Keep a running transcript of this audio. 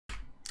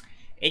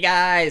Hey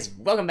guys,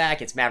 welcome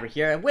back, it's Maverick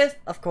here with,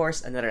 of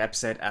course, another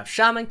episode of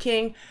Shaman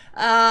King.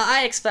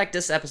 I expect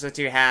this episode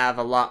to have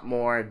a lot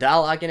more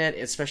dialogue in it,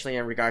 especially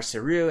in regards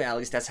to Rue, at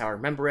least that's how I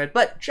remember it,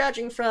 but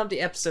judging from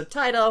the episode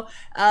title,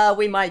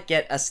 we might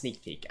get a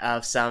sneak peek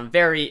of some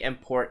very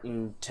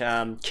important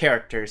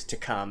characters to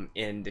come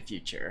in the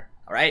future.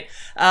 Alright?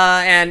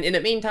 And in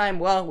the meantime,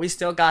 well, we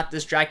still got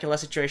this Dracula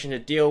situation to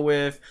deal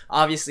with.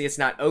 Obviously, it's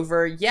not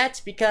over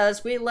yet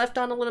because we left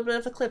on a little bit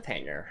of a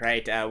cliffhanger,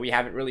 right? We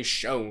haven't really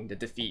shown the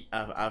defeat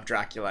of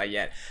Dracula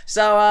yet.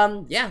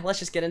 So, yeah, let's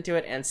just get into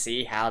it and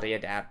see how they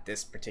adapt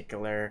this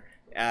particular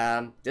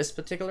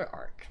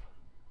arc.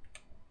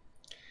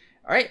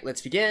 Alright,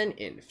 let's begin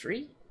in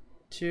 3,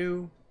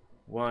 2,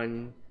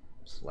 1,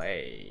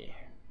 play.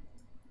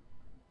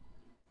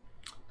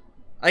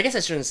 I guess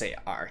I shouldn't say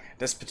arc.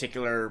 This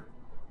particular...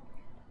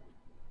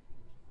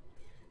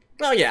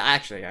 Well, yeah,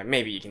 actually,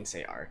 maybe you can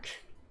say arc.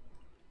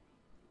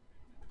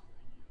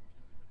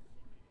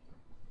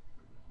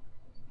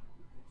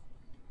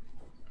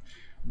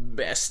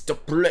 Best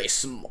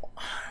placement.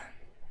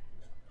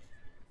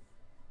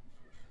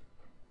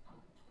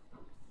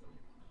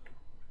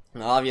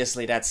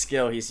 Obviously, that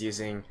skill he's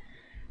using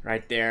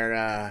right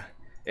there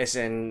is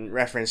in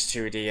reference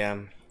to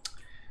the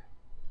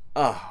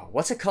oh,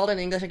 what's it called in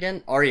English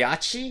again?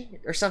 Oriachi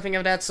or something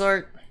of that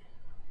sort.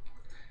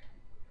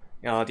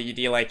 You know,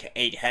 the like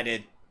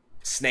 8-headed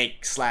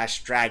snake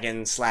slash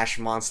dragon slash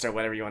monster,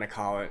 whatever you want to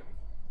call it.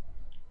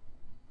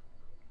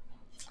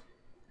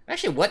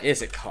 Actually, what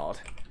is it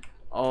called?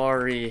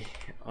 Oriachi?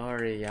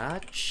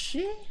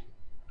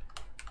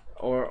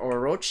 Or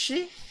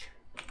Orochi?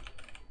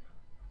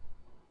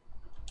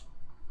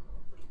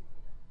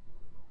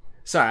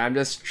 Sorry, I'm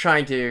just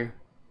trying to...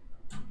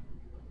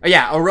 Oh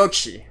yeah,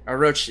 Orochi.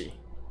 Orochi.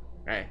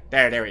 Right,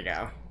 there we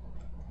go.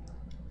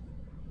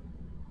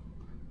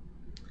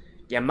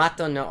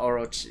 Yamato no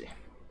Orochi.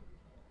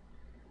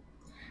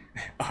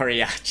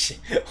 Oriachi.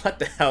 What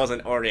the hell is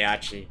an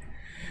Oriachi?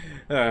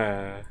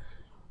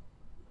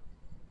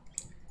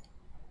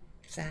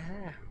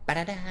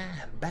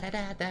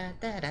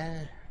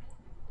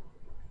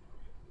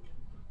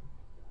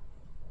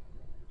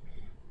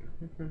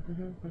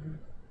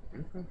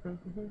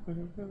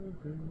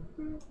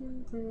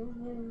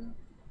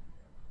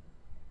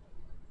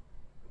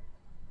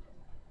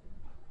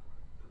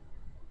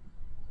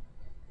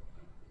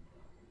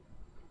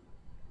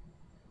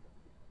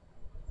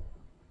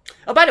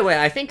 Oh, by the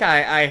way, I think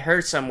I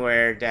heard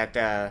somewhere that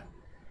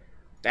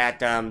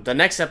the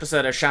next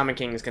episode of Shaman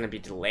King is going to be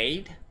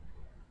delayed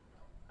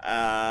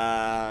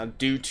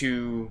due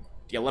to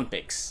the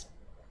Olympics.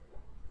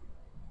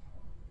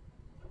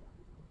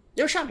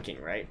 You're Shaman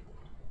King, right?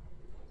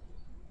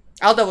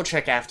 I'll double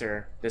check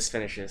after this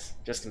finishes,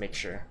 just to make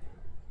sure.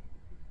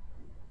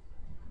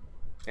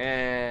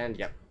 And,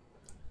 yep.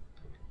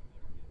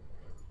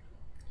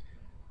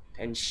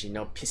 Tenshi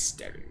no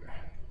pistol.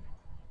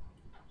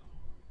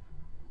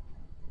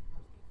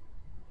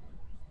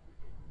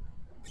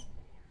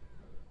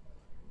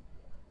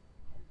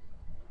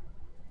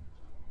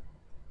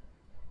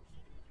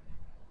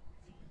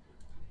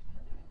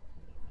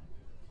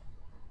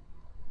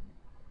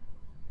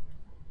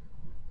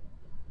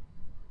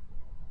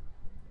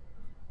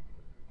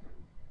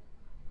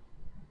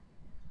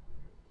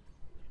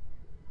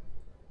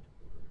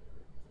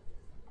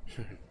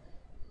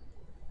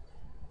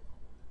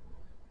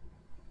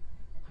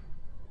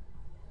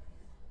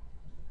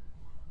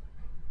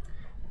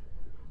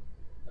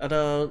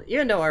 Although,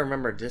 even though I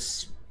remember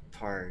this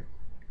part,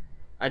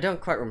 I don't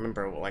quite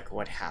remember like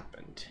what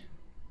happened.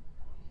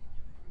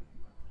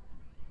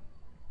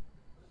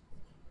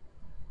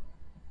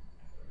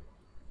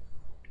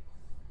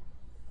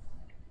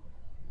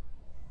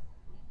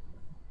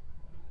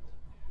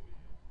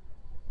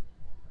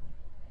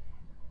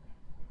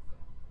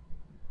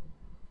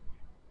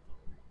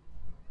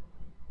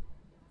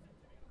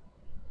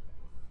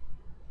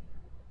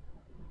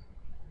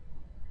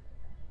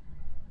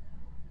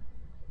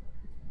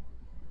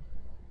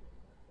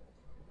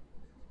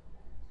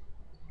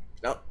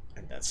 Nope,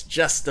 and that's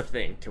just the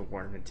thing to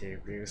warm into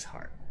Ryu's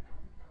heart.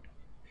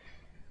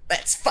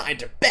 Let's find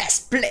the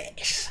best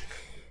place!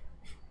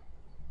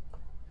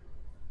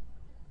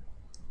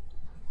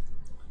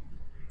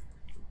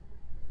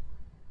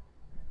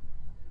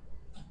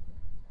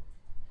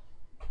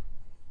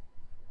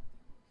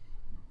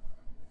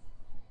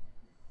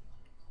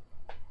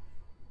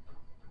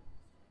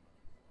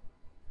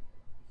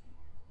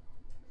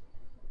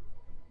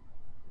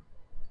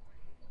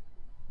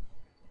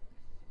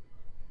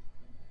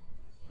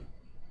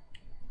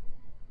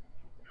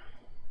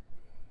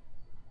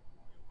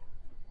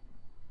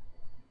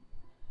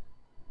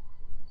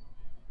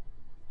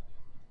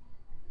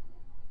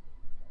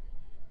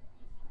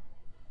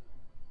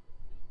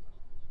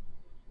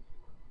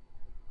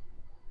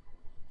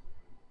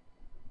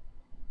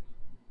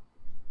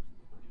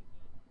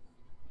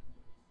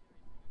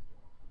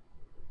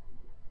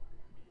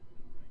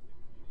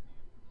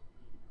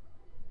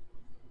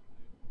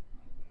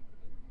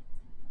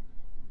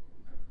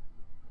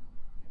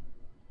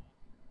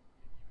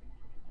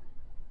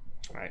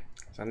 Right.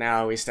 So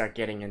now we start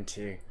getting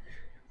into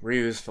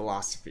Ryu's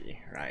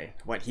philosophy, right?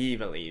 What he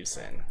believes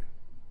in,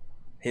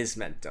 his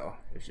mental,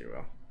 if you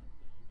will.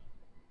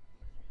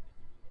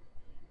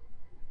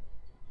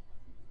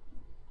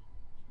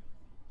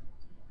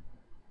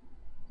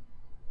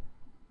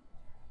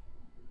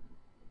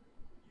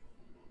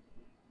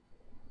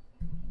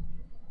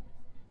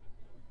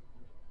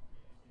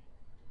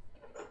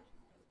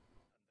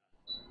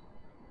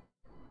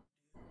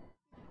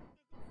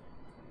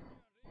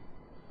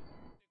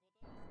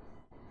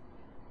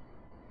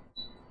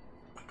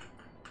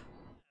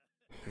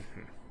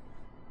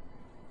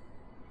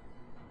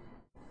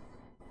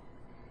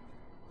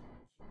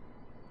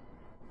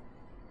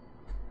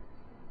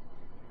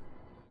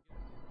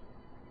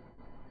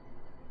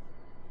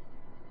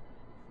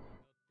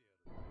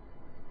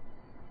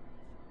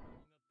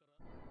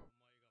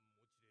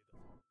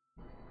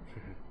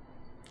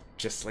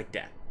 Just like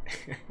that.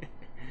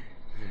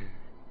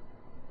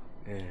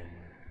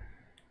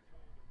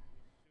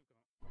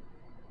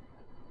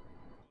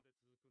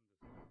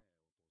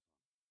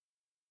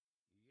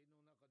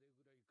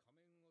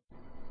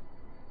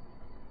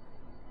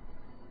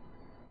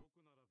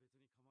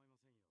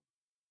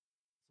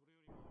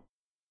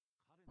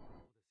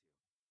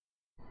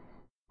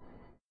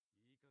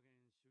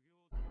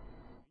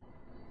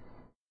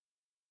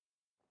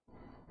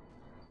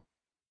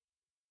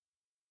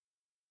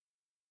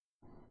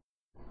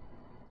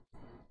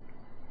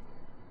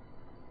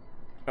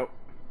 Oh,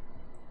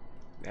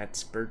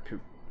 that's bird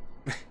poop.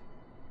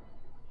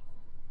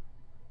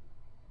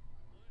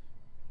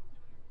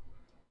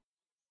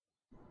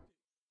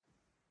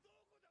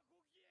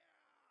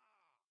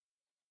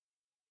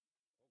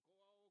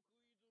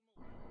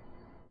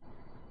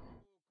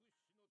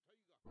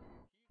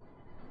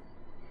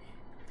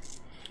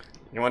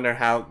 You wonder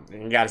how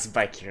he got his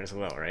bike here as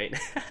well, right?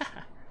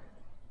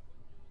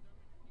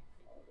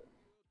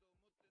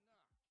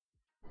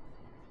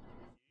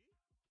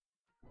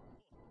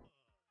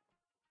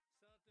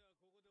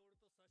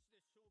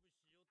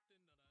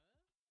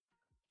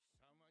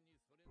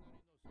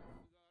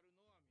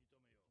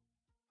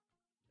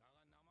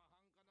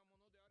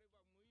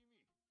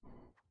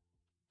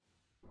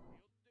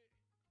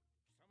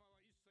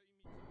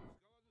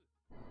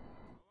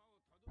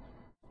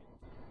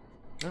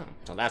 Oh,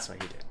 so that's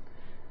what he did.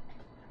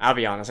 I'll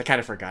be honest, I kind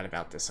of forgot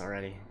about this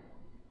already.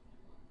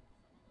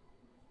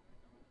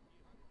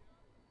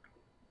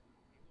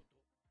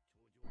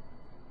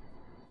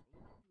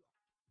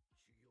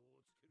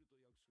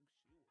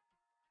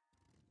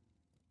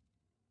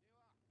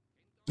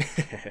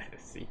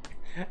 See?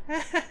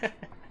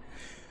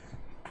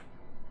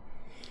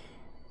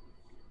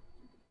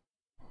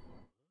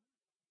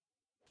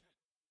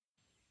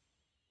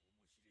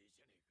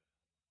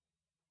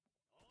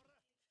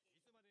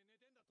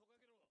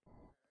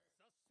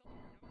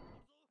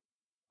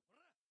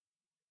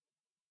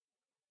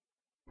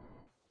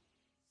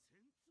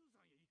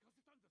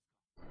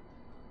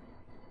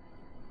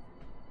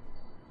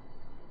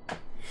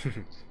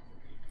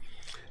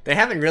 They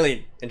haven't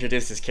really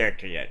introduced his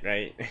character yet,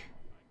 right?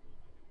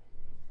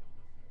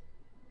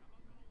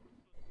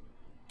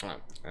 Oh,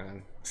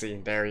 see,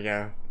 there we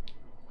go.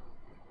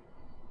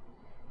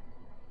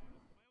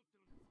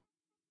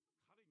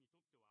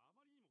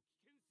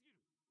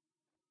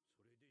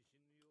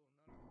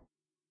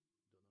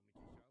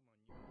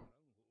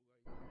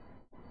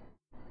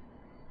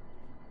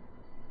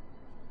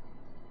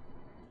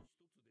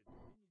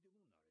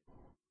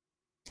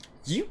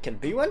 You can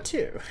be one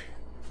too.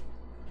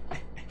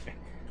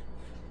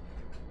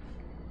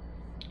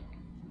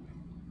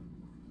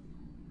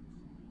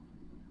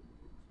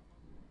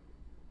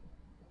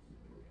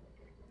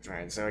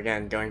 Alright, so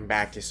again, going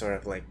back to sort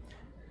of like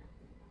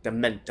the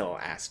mental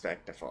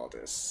aspect of all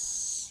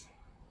this.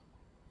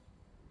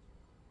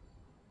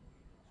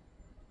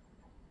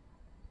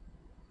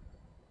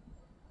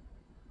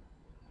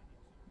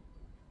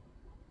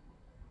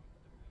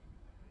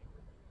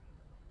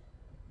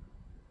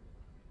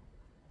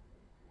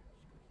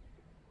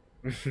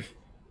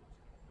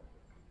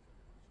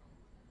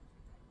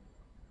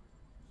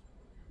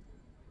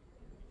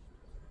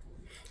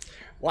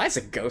 Why is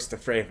a ghost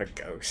afraid of a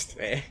ghost,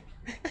 eh?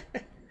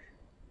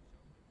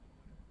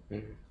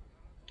 Mm.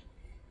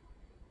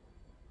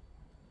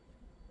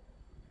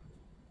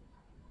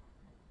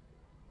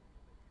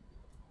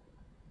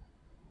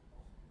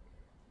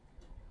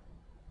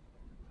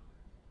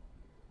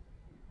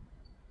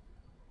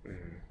 Mm.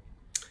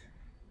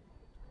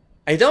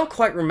 I don't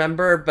quite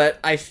remember, but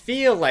I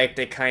feel like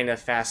they kind of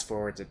fast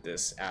forwarded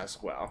this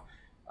as well.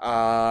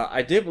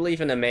 I do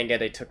believe in the manga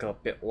they took a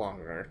bit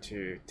longer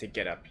to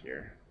get up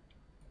here.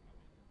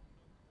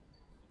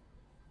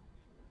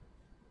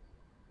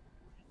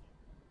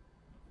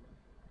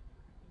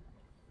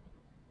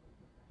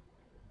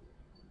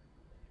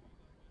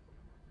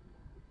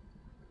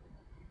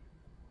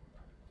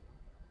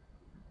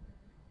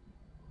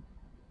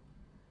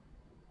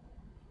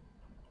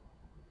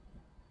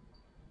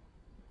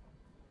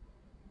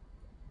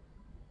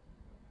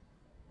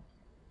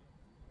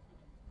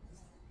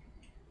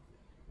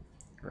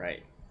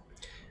 Right.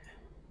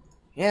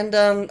 And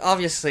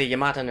obviously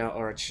Yamata no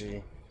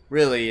Orochi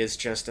really is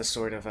just a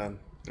sort of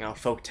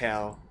folk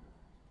tale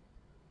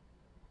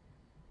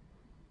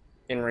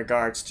in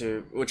regards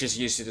to which is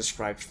used to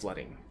describe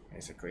flooding,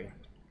 basically.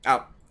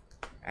 Oh,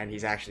 and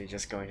he's actually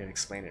just going to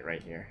explain it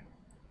right here.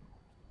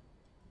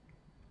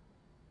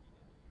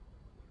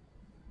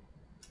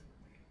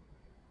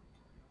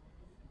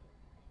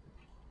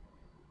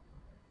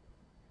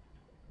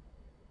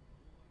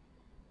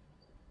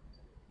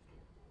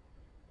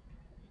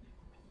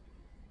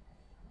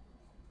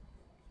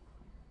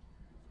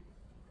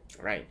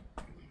 Right.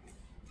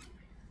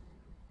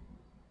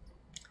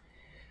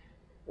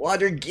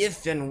 Water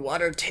give and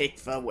water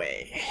take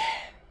away.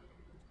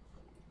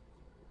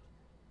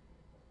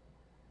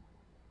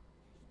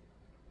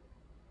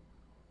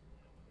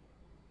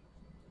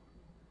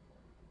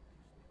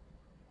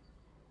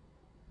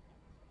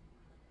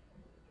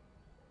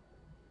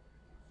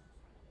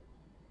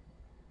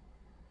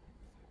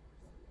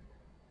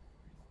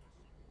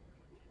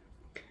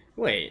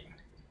 Wait,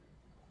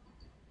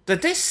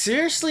 did they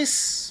seriously?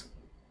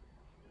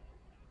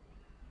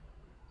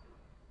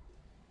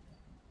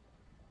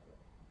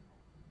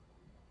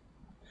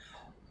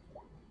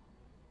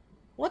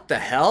 What the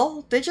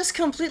hell? They just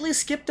completely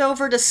skipped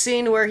over the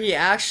scene where he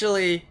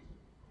actually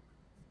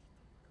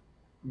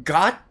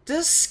got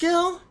this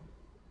skill?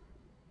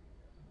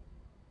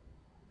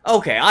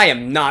 Okay, I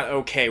am not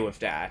okay with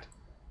that.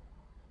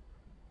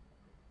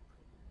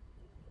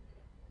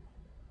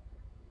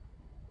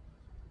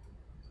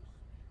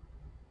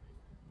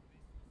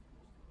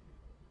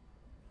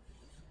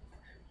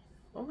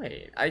 Oh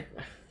wait, I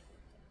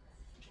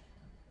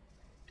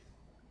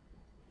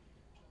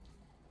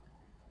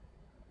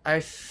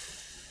I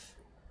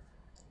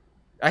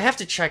have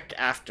to check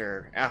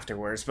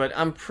afterwards, but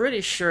I'm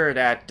pretty sure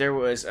that there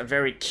was a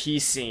very key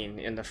scene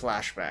in the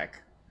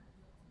flashback.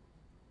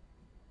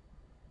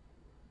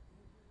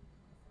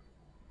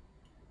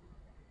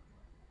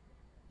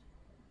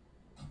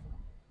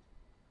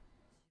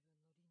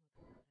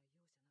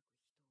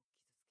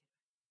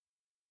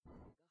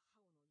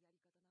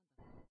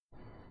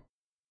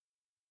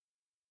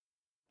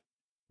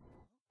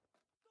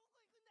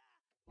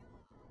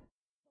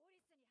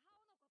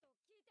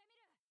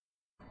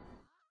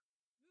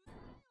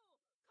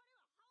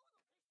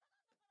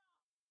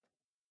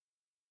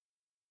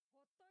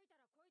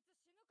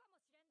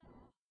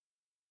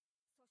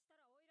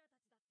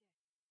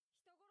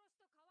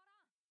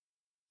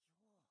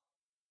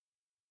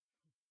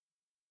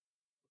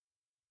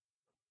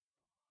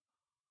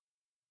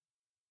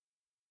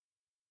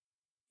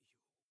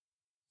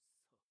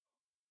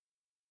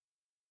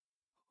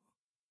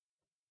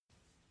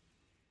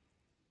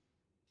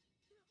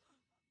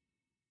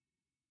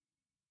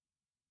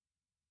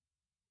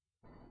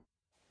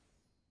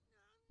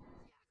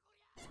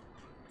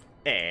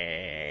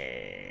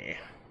 Eh.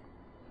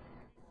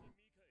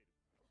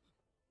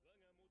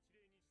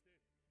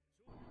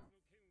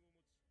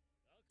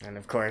 And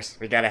of course,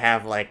 we gotta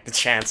have like the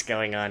chants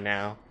going on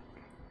now.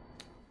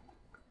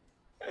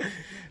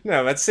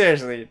 No, but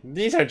seriously,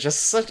 these are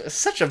just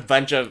such a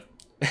bunch of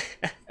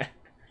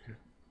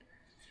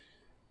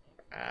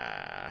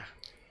uh,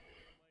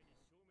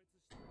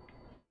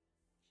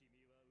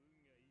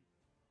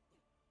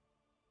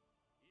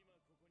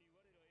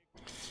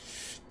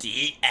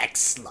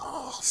 DX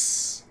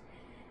loss.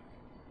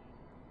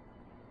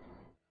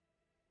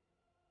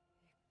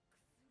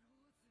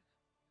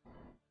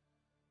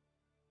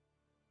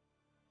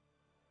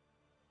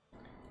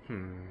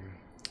 Hmm.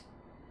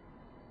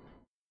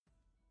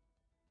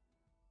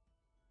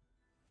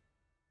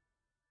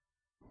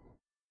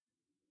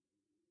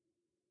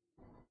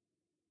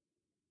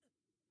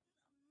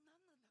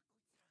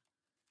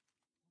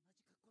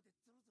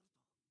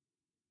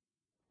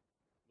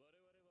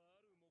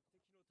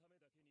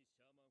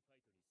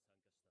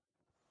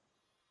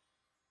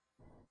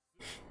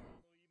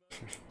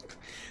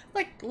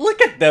 Like,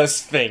 look at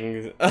those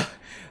things.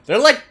 They're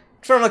like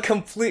from a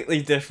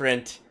completely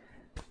different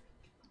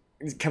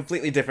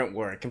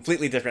work,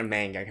 completely different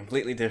manga,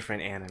 completely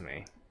different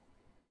anime.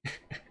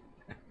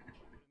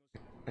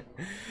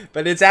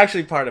 But it's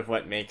actually part of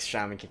what makes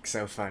Shaman King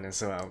so fun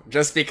as well.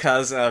 Just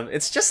because of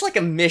it's just like a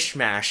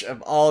mishmash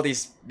of all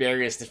these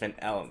various different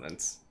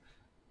elements.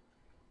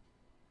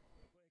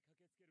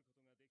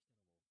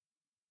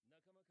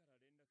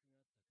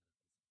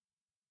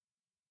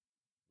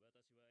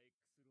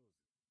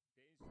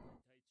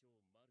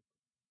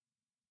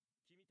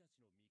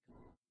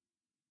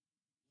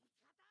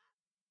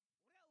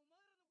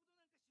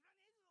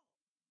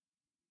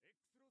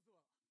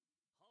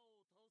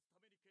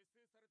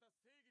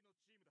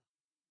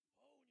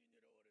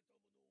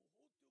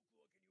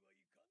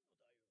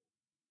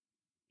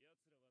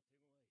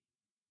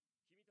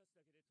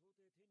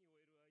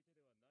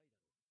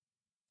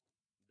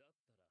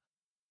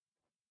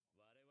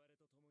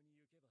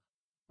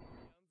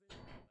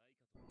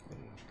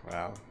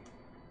 Wow.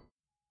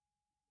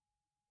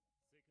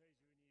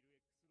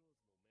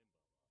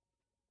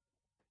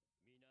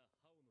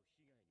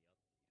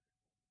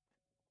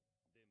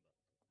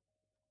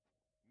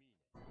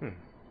 Hmm.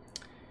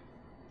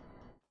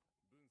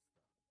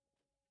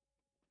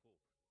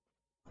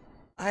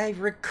 I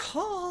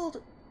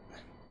recalled.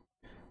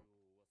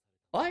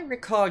 I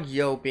recall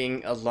Yo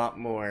being a lot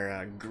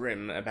more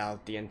grim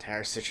about the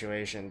entire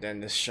situation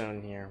than is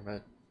shown here,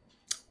 but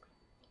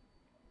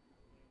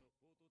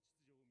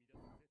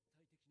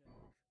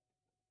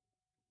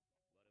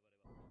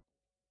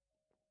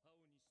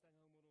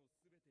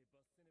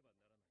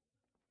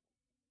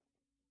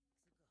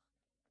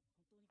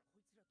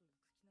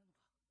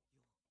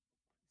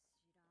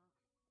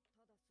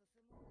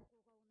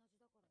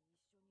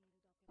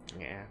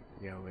yeah,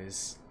 Yo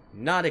is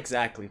not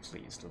exactly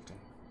pleased with him.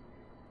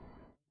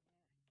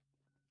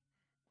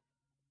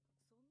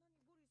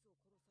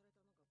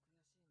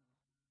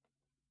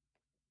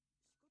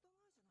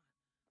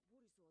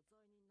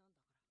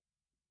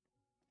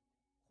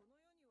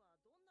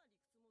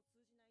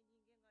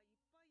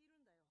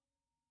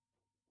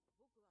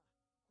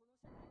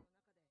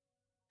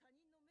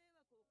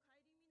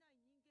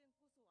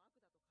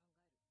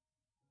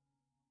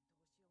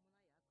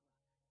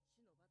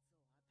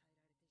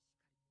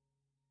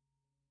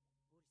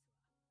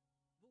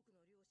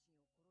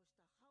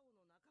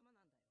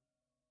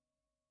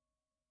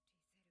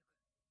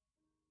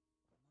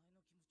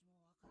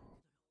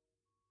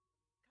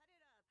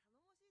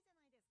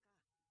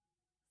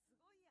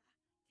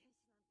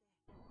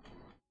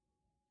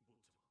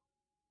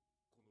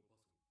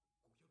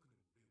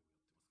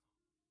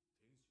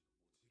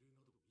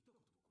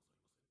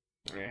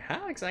 Yeah,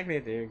 how exactly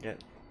do you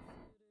get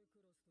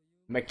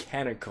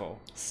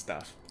mechanical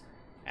stuff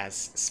as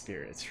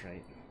spirits,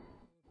 right?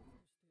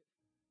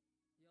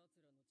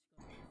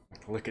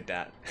 Look at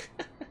that.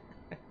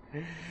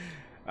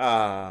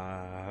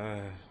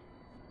 uh,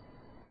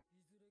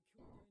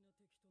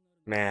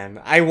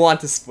 man, I want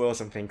to spoil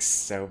something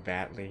so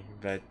badly,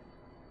 but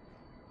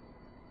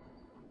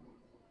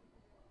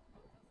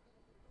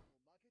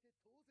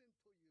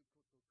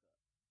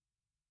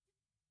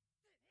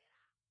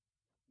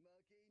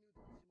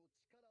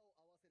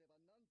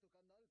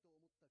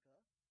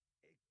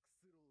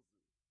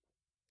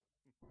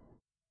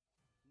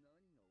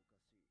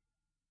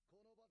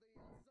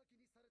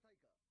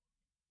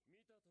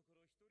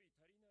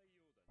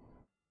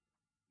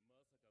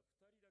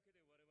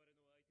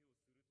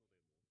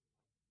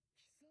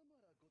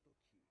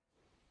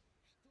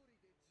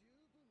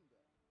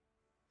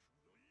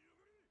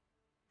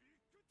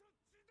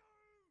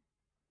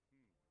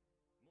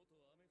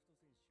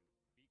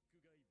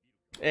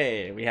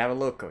hey, we have a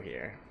loco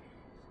here.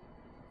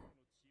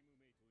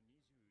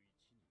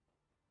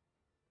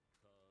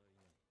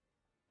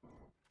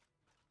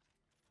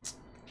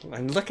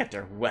 And look at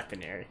their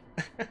weaponry.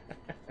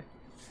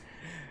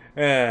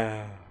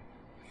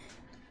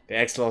 The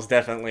X-Wells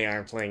definitely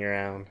aren't playing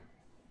around.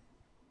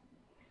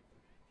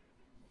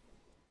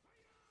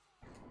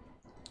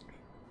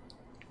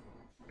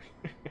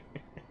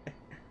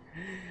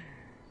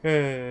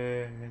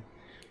 And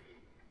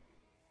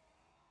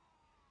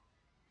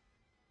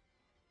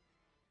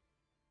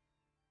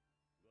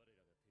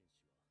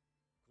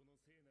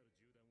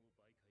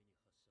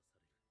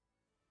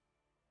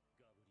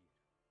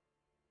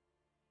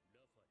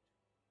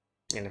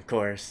of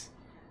course,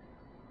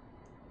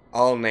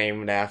 all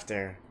named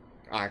after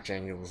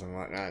archangels and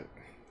whatnot.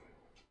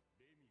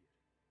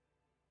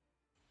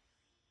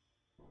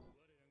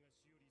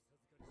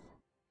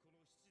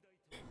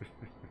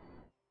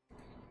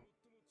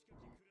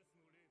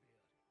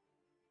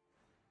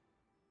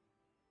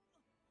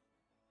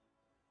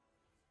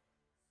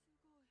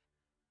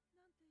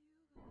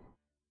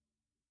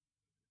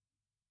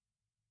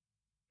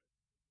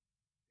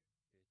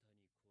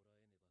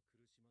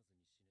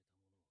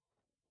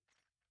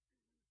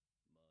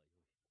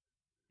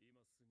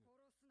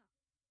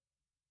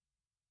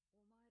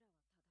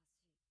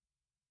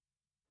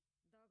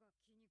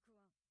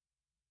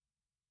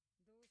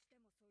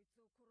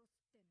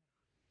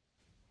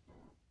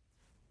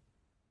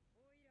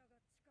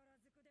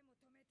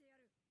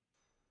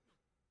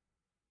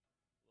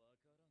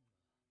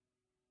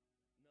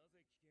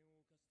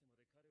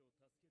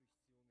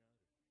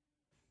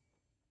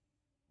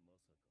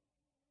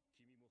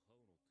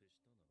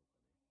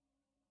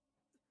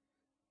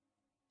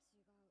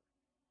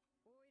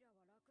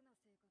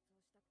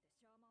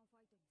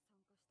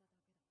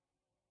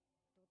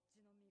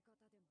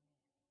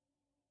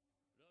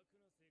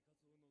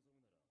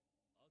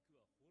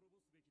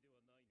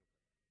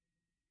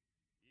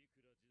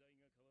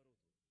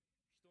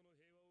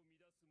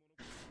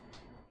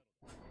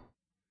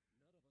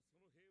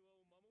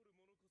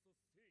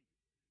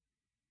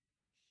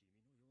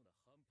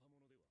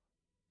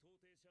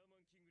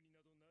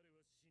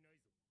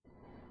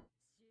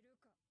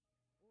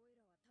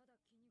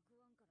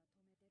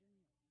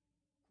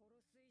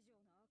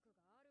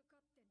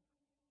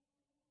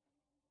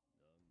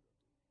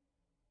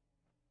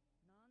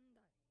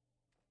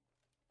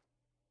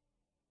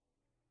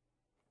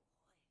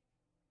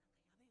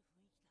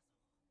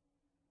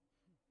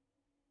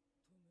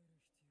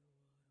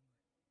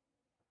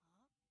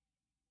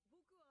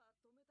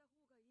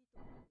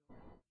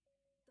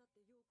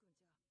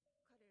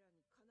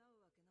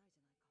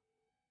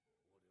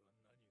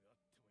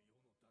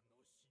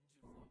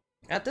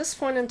 At this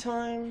point in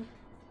time,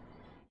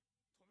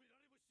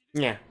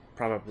 yeah,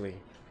 probably.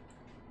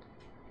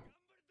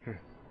 Hmm.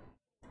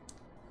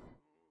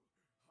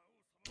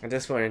 At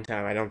this point in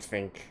time, I don't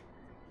think.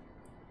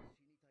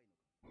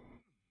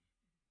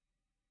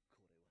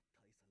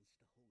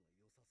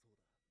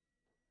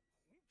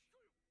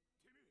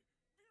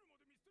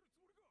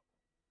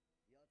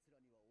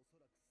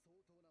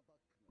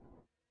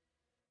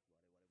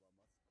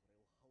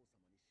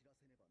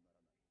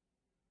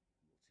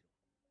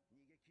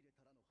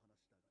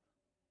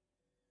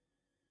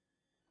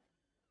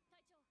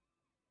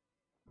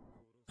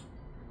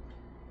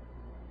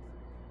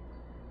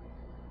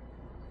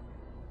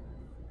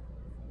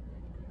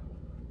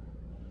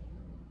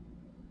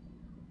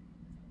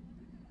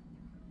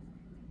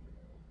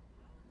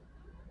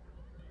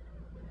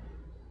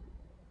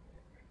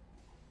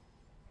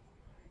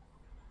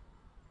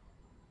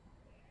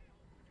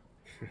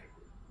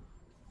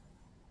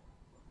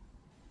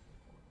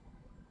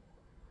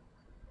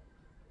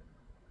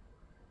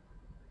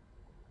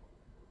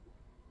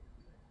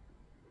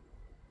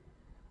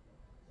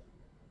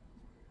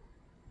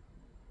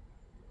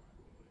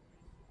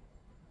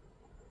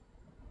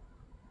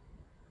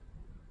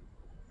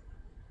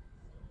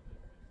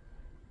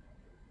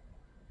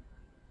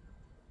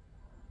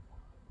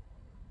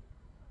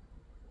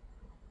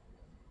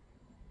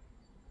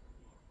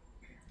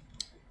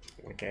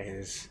 Look at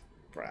his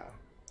brow.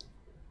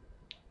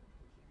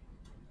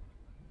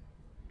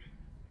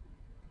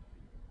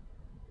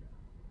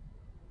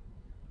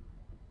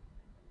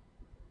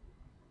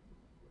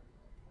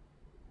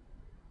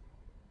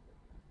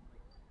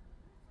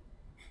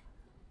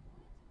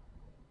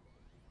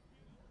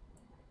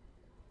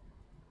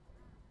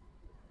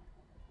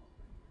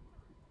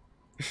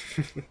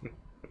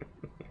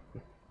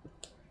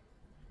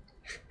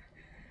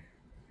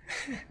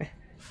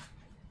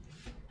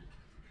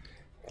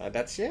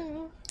 That's yeah.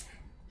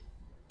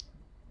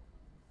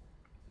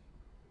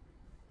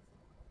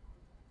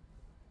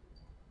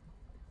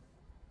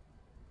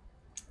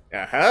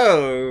 Oh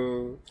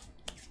ho!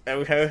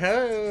 Oh ho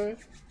ho!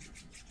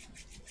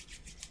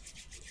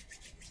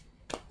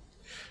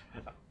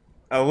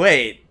 Oh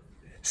wait,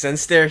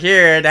 since they're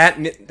here,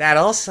 that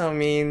also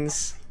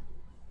means.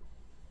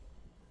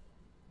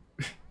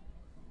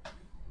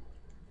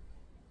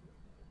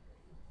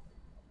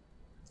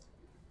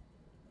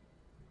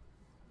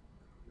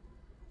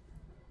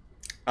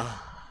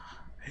 Oh,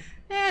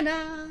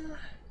 Anna.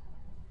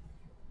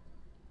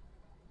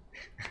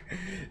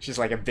 She's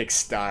like a big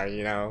star,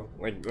 you know,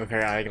 like with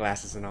her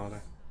eyeglasses and all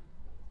that.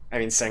 I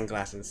mean,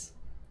 sunglasses.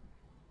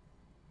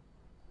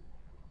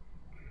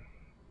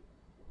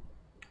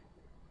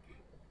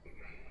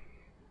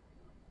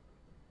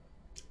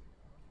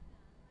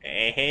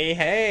 Hey, hey,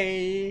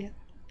 hey!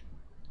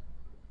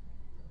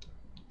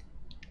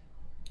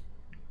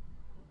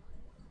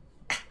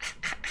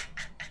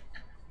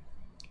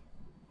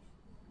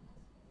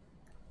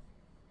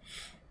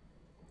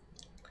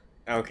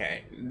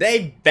 Okay,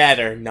 they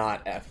better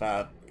not F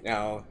up.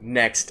 No,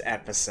 next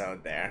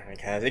episode there,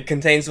 because it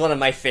contains one of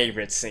my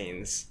favorite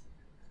scenes.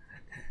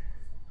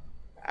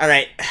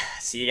 Alright,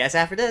 see you guys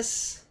after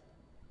this.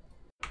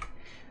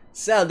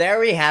 So there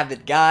we have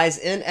it, guys.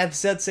 In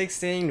episode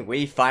 16,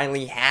 we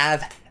finally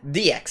have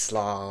the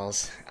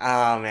X-Laws.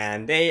 Oh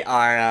man, they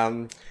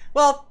are,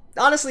 well,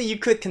 honestly, you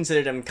could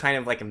consider them kind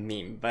of like a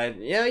meme, but,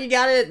 you know, you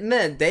gotta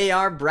admit, they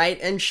are bright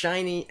and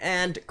shiny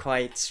and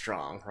quite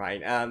strong,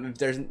 right?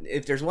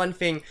 If there's one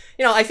thing,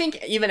 you know, I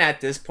think even at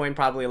this point,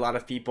 probably a lot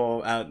of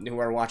people who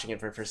are watching it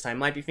for the first time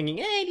might be thinking,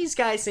 hey, these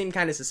guys seem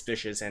kind of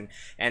suspicious, and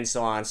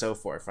so on and so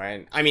forth,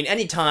 right? I mean,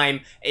 anytime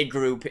a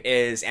group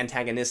is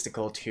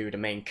antagonistical to the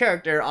main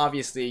character,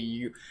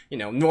 obviously,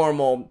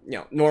 normal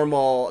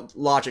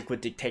logic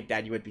would dictate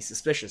that you would be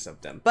suspicious of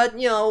them. But,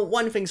 you know,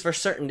 one thing's for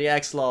certain, the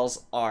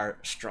X-Laws are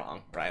strong,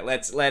 right?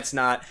 Let's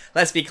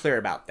be clear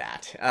about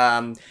that.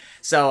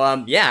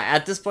 Yeah,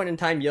 at this point in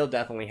time, Yo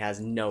definitely has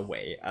no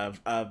way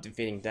of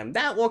defeating them.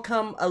 That will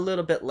come a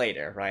little bit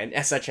later,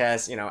 right? Such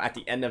as, you know, at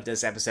the end of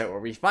this episode where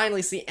we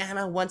finally see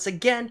Anna once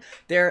again.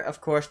 There,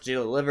 of course, to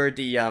deliver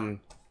the, I'm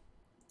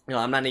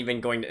not even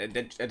going to,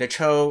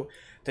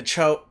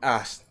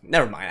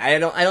 never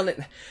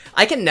mind.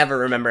 I can never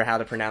remember how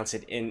to pronounce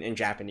it in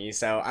Japanese,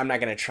 so I'm not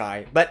gonna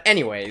try. But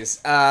anyways,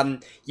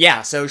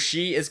 yeah, so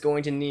she is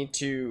going to need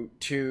to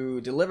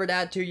deliver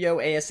that to Yo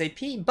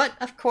ASAP, but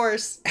of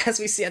course, as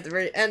we see at the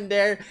very end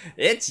there,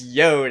 it's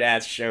Yo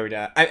that showed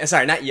up.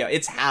 Sorry, not Yo,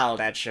 it's Hal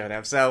that showed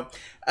up, so,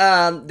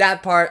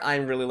 that part,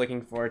 I'm really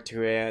looking forward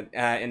to it,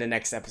 in the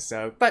next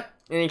episode, but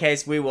in any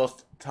case, we will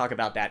talk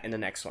about that in the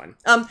next one.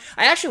 I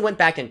actually went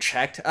back and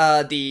checked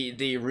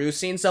the Rue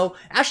scene. So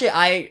actually,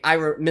 I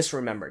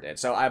misremembered it.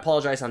 So I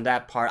apologize on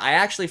that part. I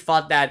actually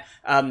thought that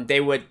they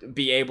would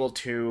be able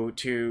to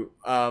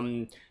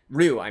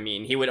Rue, I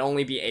mean, he would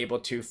only be able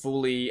to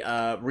fully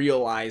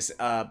realize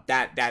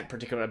that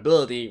particular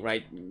ability,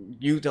 right?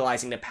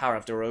 Utilizing the power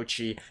of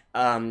Dorochi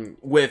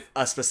with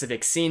a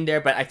specific scene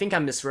there. But I think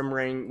I'm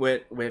misremembering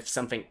with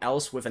something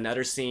else, with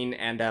another scene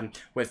and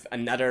with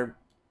another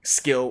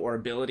skill or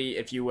ability,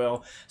 if you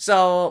will.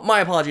 So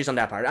my apologies on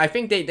that part. I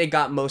think they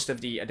got most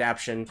of the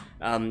adaptation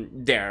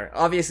there.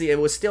 Obviously, it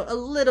was still a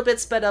little bit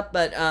sped up,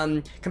 but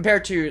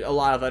compared to a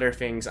lot of other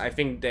things, I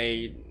think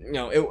they,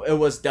 it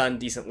was done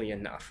decently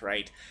enough,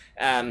 right?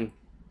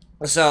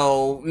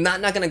 So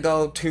not gonna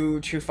go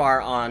too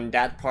far on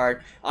that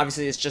part.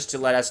 Obviously, it's just to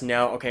let us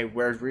know, okay,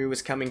 where Ryu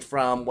is coming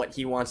from, what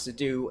he wants to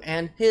do,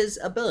 and his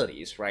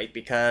abilities, right?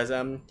 Because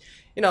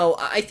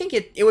I think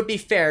it would be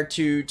fair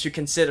to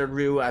consider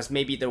Ryu as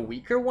maybe the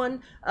weaker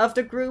one of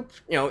the group,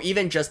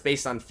 even just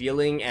based on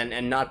feeling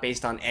and not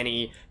based on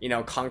any,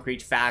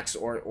 concrete facts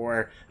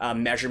or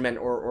measurement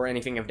or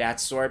anything of that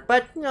sort.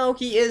 But,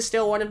 he is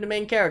still one of the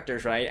main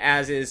characters, right?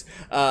 As is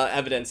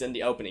evidence in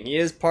the opening. He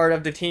is part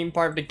of the team,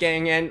 part of the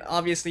gang, and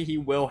obviously he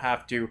will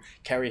have to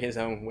carry his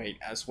own weight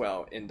as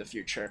well in the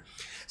future.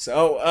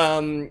 So,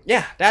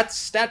 yeah,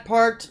 that's that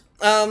part.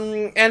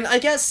 And I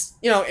guess,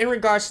 in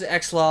regards to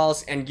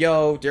X-Laws and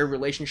Yo, their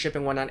relationship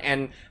and whatnot,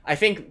 and I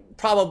think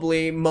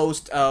probably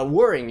most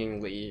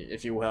worryingly,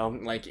 if you will,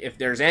 like, if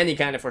there's any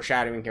kind of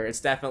foreshadowing here, it's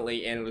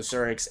definitely in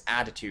Luzuric's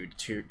attitude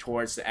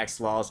towards the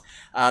X-Laws.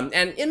 And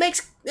it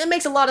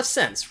makes a lot of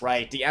sense,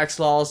 right? The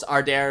X-Laws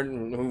are there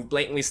who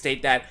blatantly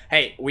state that,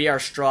 hey, we are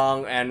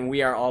strong and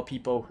we are all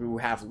people who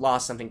have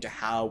lost something to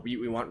Hao.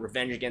 We want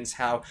revenge against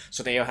Hao.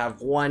 So they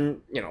have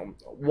one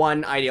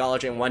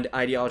ideology and one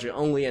ideology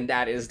only, and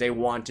that is they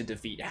want to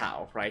defeat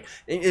Hao, right?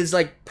 It is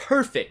like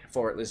perfect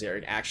for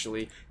Luzuric,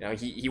 actually.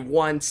 He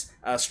wants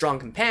strong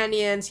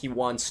companions, he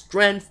wants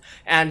strength,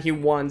 and he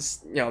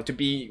wants, to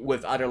be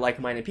with other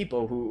like-minded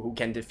people who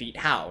can defeat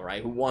Hao,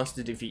 right? Who wants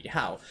to defeat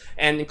Hao.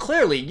 And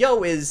clearly,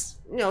 Yo is,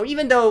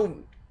 even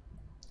though,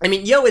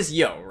 Yo is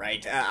Yo,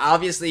 right?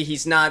 Obviously,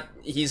 he's not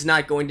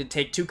going to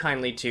take too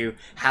kindly to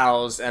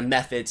Hao's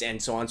methods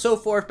and so on and so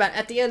forth. But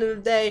at the end of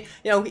the day,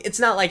 it's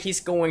not like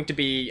he's going to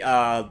be,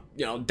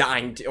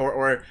 dying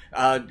or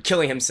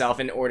killing himself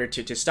in order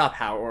to stop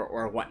Hao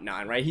or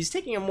whatnot, right? He's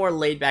taking a more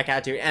laid-back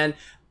attitude, and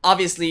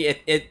obviously,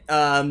 it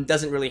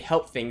doesn't really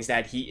help things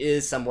that he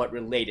is somewhat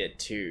related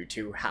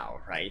to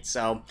Hao, right?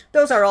 So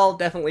those are all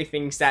definitely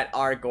things that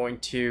are going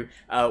to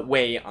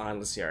weigh on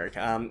Luzuric.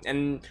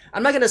 And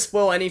I'm not going to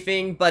spoil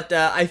anything, but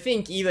I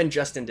think even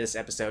just in this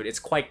episode, it's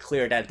quite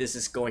clear that this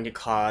is going to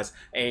cause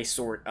a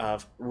sort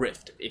of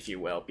rift, if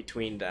you will,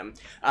 between them.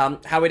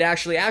 How it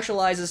actually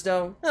actualizes,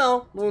 though,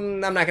 no,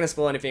 I'm not going to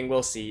spoil anything.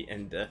 We'll see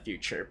in the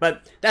future.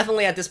 But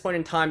definitely at this point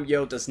in time,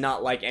 Yo does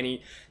not like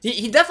any...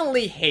 He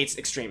definitely hates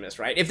extremists,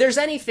 right? If there's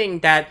anything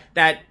that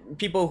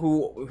people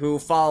who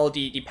follow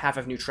the path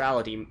of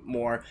neutrality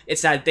more,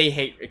 it's that they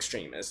hate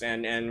extremists,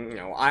 and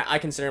I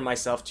consider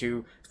myself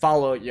to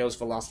follow Yo's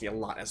philosophy a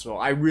lot as well.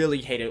 I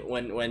really hate it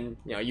when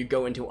you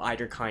go into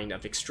either kind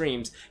of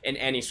extremes in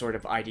any sort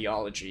of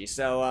ideology.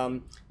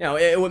 So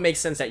it would make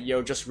sense that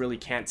Yo just really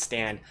can't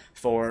stand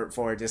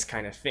for this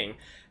kind of thing.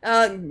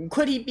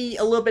 Could he be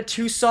a little bit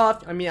too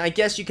soft? I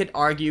guess you could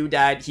argue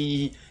that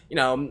he,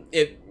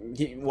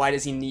 why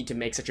does he need to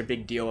make such a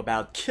big deal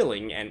about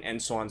killing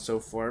and so on and so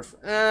forth?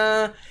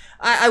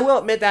 I will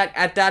admit that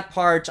at that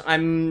part,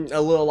 I'm a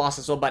little lost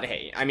as well, but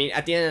hey,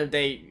 at the end of the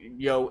day,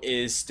 Yo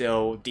is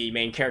still the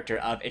main character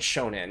of a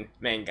shonen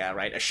manga,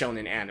 right? A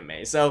shonen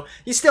anime. So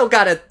you still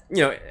gotta,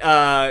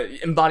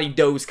 embody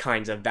those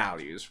kinds of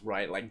values,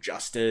 right? Like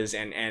justice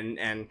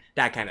and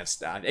that kind of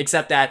stuff.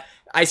 Except that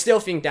I still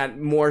think that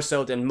more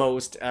so than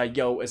most,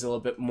 Yo is a little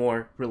bit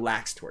more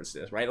relaxed towards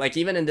this, right? Like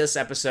even in this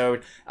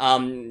episode,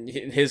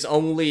 his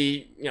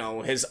only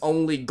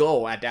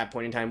goal at that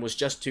point in time was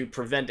just to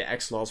prevent the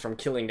X-Laws from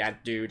killing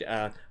that dude,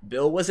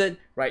 Bill, was it?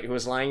 Right, who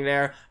was lying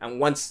there. And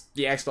once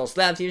the X-Laws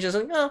left, he was just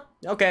like, oh,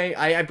 okay,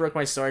 I broke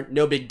my sword,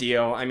 no big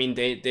deal.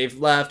 They've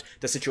left,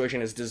 the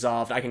situation is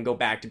dissolved, I can go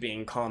back to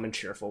being calm and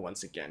cheerful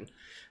once again.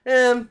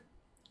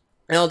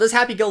 This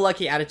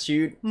happy-go-lucky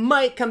attitude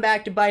might come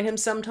back to bite him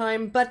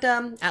sometime, but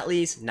at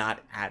least not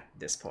at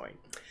this point.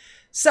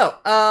 So,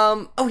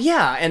 oh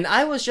yeah, and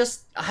I was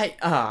just,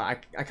 I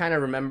kind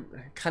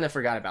of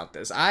forgot about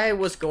this. I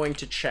was going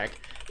to check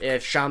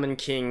if Shaman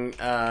King,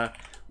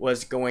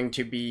 was going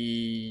to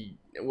be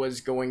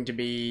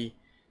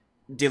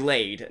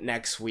delayed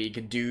next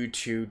week due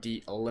to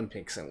the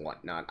Olympics and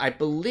whatnot. I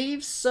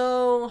believe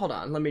so. Hold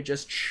on, let me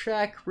just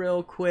check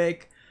real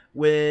quick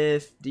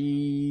with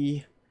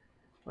the...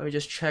 Let me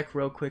just check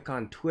real quick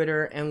on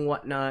Twitter and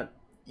whatnot.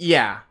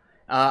 Yeah,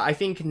 I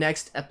think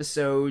next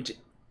episode...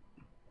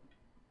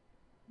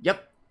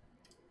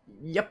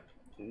 Yep.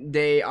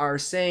 They are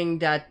saying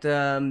that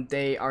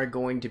they are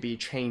going to be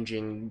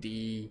changing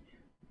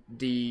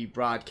the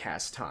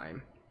broadcast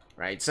time,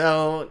 right?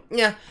 So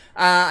yeah,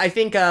 I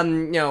think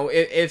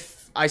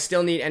if I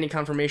still need any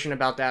confirmation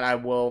about that, I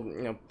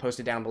will post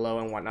it down below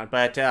and whatnot.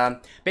 But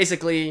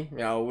basically,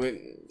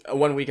 a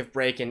 1 week of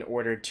break in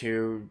order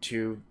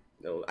to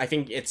I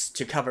think it's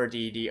to cover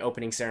the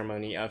opening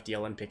ceremony of the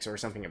Olympics or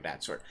something of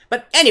that sort.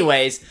 But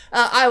anyways,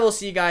 I will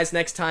see you guys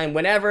next time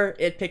whenever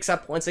it picks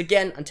up once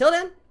again. Until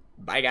then,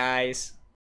 bye guys.